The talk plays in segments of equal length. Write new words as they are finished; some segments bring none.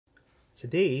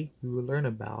Today, we will learn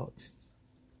about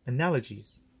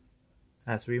analogies.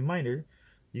 As a reminder,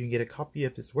 you can get a copy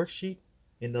of this worksheet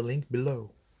in the link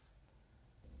below.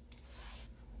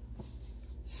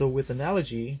 So with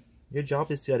analogy, your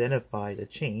job is to identify the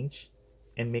change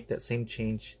and make that same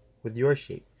change with your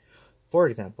shape. For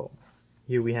example,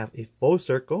 here we have a full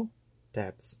circle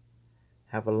that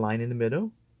have a line in the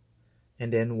middle,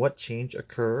 and then what change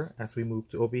occur as we move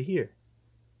to over here?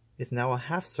 It's now a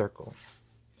half circle.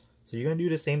 So you're going to do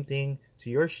the same thing to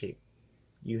your shape.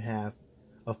 You have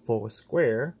a full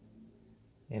square,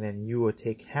 and then you will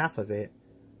take half of it,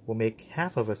 will make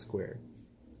half of a square,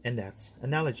 and that's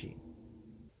analogy.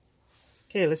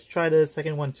 Okay, let's try the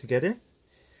second one together.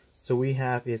 So we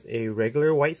have is a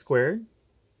regular white square,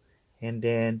 and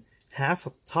then half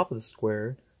of the top of the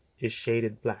square is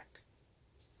shaded black.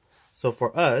 So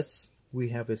for us, we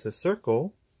have is a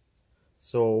circle.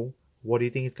 So what do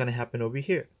you think is going to happen over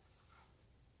here?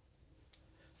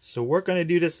 So we're going to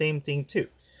do the same thing too.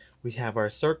 We have our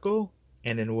circle,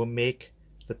 and then we'll make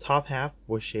the top half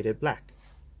was shaded black.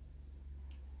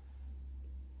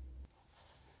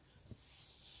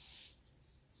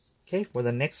 Okay, for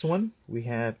the next one, we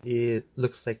have, it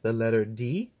looks like the letter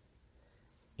D.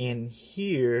 And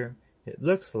here, it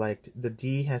looks like the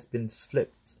D has been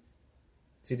flipped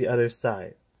to the other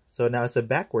side. So now it's a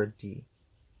backward D.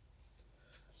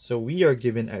 So we are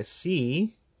given a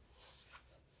C,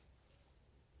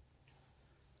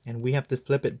 and we have to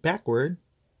flip it backward,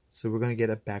 so we're going to get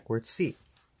a backward C.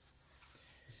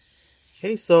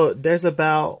 Okay, so there's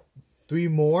about 3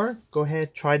 more. Go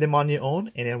ahead, try them on your own,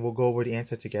 and then we'll go over the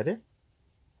answer together.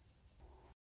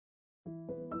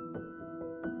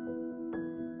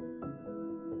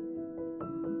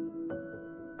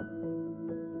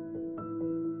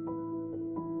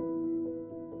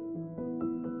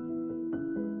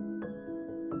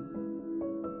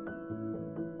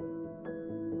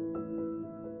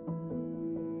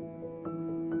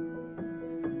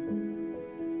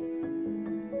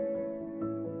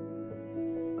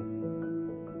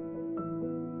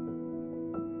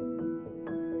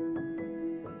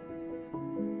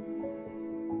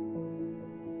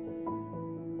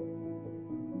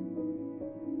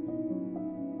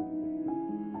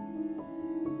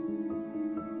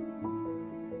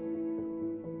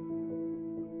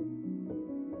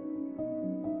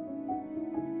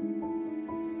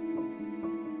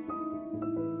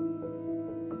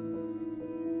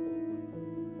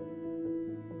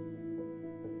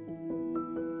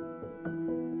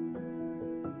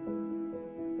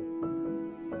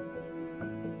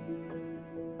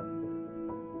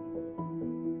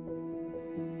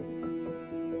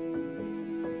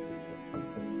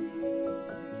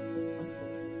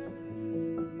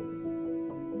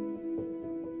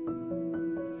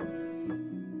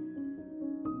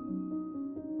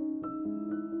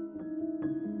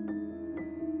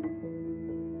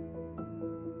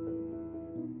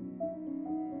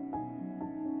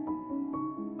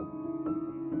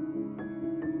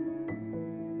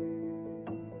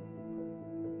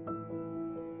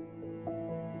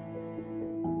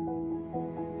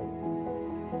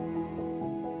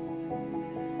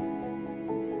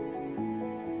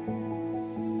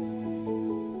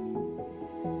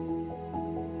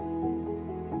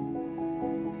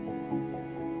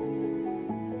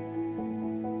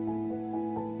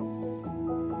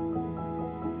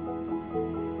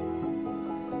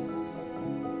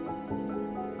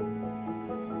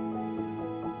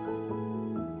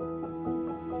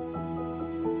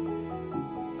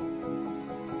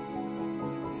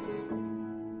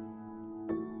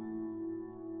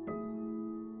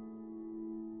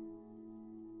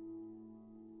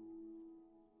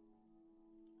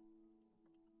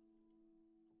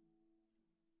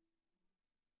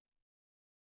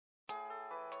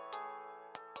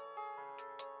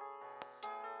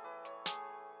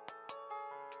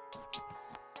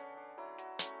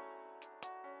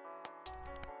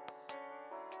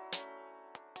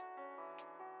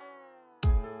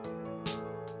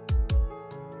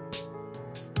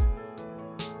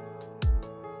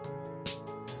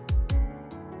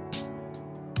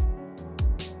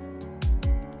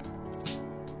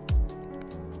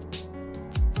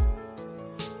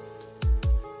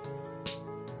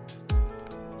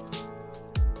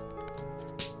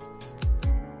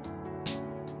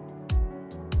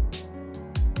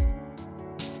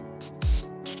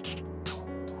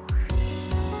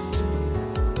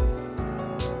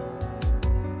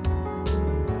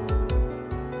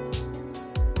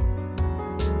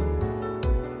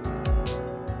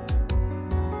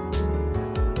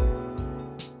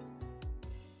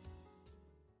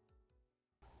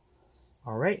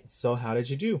 Alright, so how did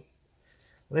you do?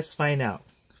 Let's find out.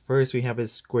 First we have a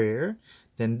square,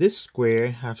 then this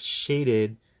square have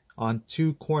shaded on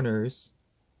two corners,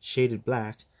 shaded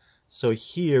black. So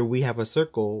here we have a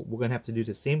circle. We're gonna have to do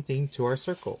the same thing to our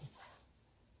circle.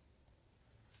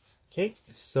 Okay,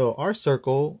 so our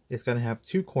circle is gonna have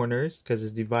two corners because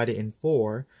it's divided in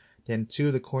four. Then two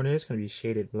of the corners gonna be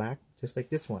shaded black, just like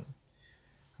this one.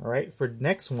 Alright, for the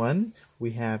next one,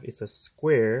 we have it's a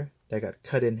square that got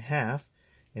cut in half,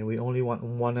 and we only want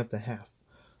one of the half.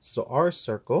 So our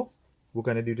circle, we're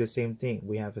going to do the same thing.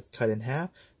 We have it cut in half,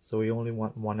 so we only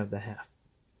want one of the half.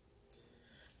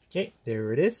 Okay,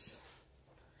 there it is.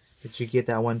 Did you get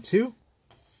that one too?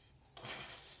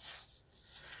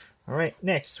 Alright,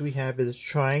 next we have this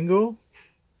triangle,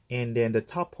 and then the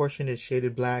top portion is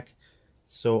shaded black.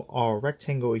 So our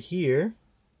rectangle here,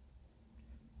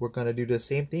 we're going to do the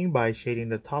same thing by shading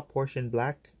the top portion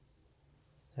black.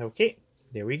 Okay,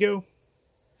 there we go.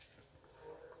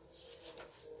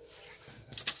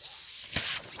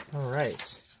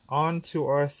 Alright, on to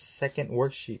our second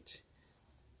worksheet.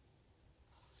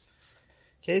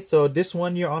 Okay, so this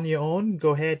one you're on your own.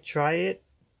 Go ahead, try it.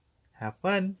 Have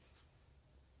fun.